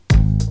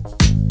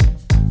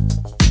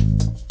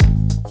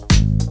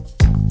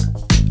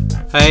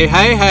Hey,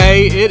 hey,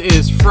 hey, it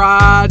is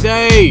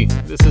Friday.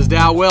 This is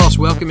Dow Welsh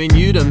welcoming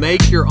you to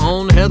Make Your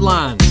Own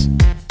Headlines.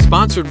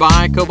 Sponsored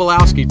by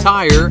Kowalski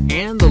Tire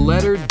and the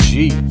letter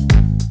G.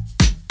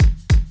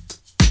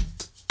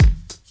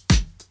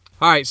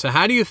 Alright, so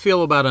how do you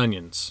feel about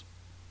onions?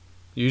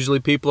 Usually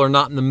people are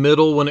not in the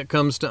middle when it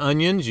comes to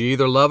onions. You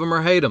either love them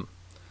or hate them.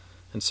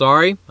 And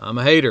sorry, I'm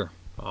a hater.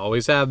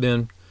 Always have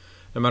been.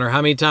 No matter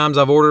how many times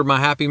I've ordered my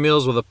Happy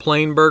Meals with a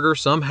plain burger,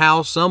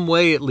 somehow, some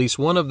way, at least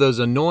one of those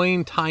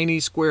annoying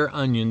tiny square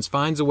onions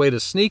finds a way to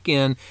sneak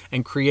in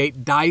and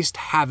create diced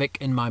havoc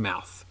in my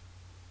mouth.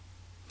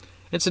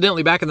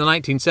 Incidentally, back in the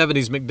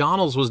 1970s,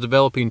 McDonald's was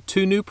developing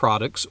two new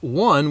products.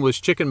 One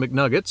was Chicken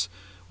McNuggets.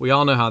 We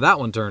all know how that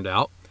one turned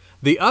out.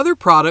 The other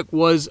product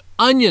was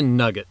Onion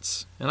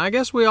Nuggets. And I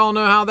guess we all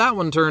know how that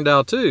one turned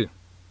out too.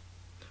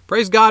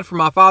 Praise God for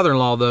my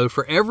father-in-law, though.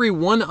 For every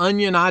one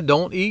onion I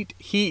don't eat,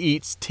 he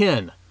eats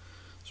 10.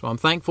 So I'm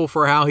thankful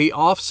for how he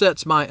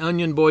offsets my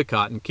onion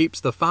boycott and keeps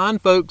the fine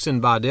folks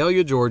in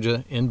Vidalia,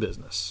 Georgia in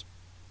business.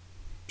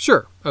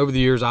 Sure, over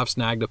the years I've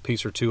snagged a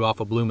piece or two off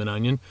a bloomin'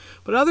 onion,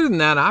 but other than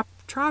that, I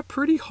try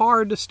pretty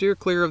hard to steer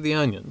clear of the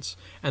onions.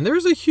 And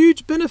there's a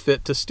huge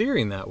benefit to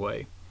steering that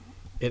way.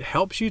 It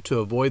helps you to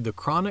avoid the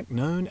chronic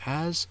known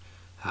as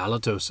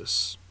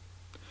halitosis.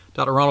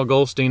 Dr. Ronald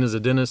Goldstein is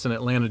a dentist in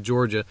Atlanta,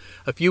 Georgia.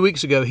 A few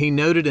weeks ago, he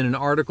noted in an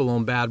article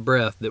on bad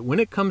breath that when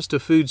it comes to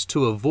foods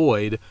to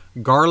avoid,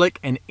 garlic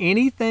and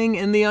anything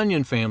in the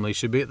onion family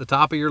should be at the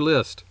top of your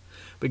list.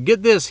 But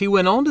get this, he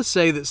went on to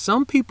say that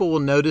some people will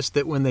notice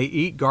that when they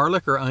eat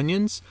garlic or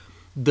onions,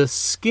 the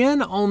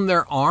skin on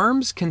their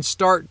arms can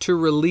start to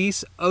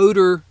release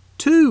odor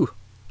too.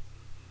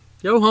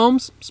 Yo,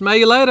 Holmes, smell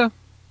you later.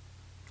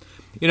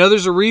 You know,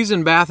 there's a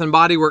reason Bath &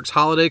 Body Works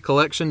holiday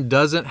collection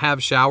doesn't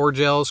have shower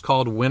gels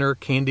called Winter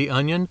Candy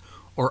Onion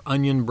or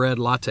Onion Bread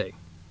Latte.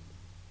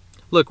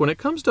 Look, when it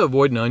comes to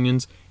avoiding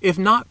onions, if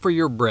not for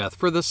your breath,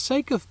 for the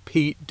sake of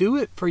Pete, do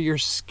it for your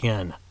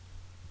skin.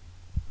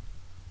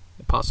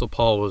 Apostle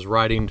Paul was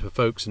writing to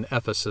folks in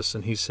Ephesus,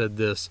 and he said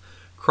this: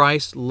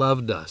 Christ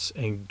loved us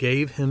and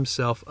gave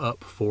himself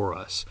up for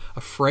us,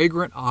 a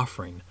fragrant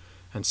offering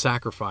and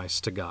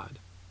sacrifice to God.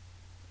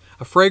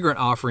 A fragrant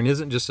offering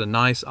isn't just a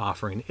nice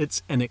offering,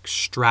 it's an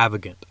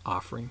extravagant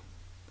offering.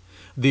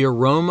 The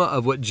aroma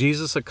of what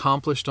Jesus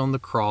accomplished on the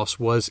cross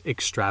was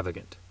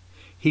extravagant.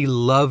 He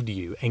loved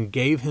you and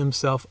gave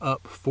himself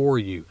up for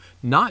you,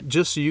 not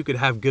just so you could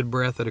have good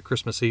breath at a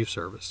Christmas Eve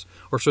service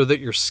or so that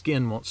your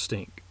skin won't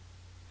stink.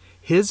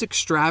 His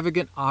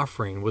extravagant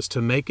offering was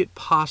to make it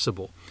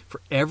possible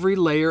for every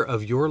layer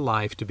of your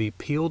life to be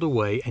peeled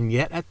away, and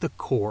yet at the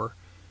core,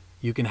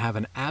 you can have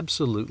an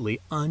absolutely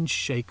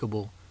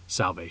unshakable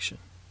salvation.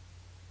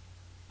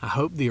 I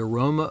hope the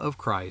aroma of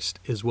Christ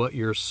is what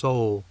your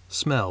soul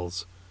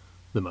smells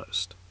the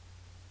most.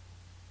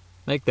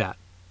 Make that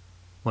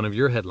one of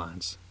your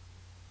headlines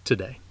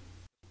today.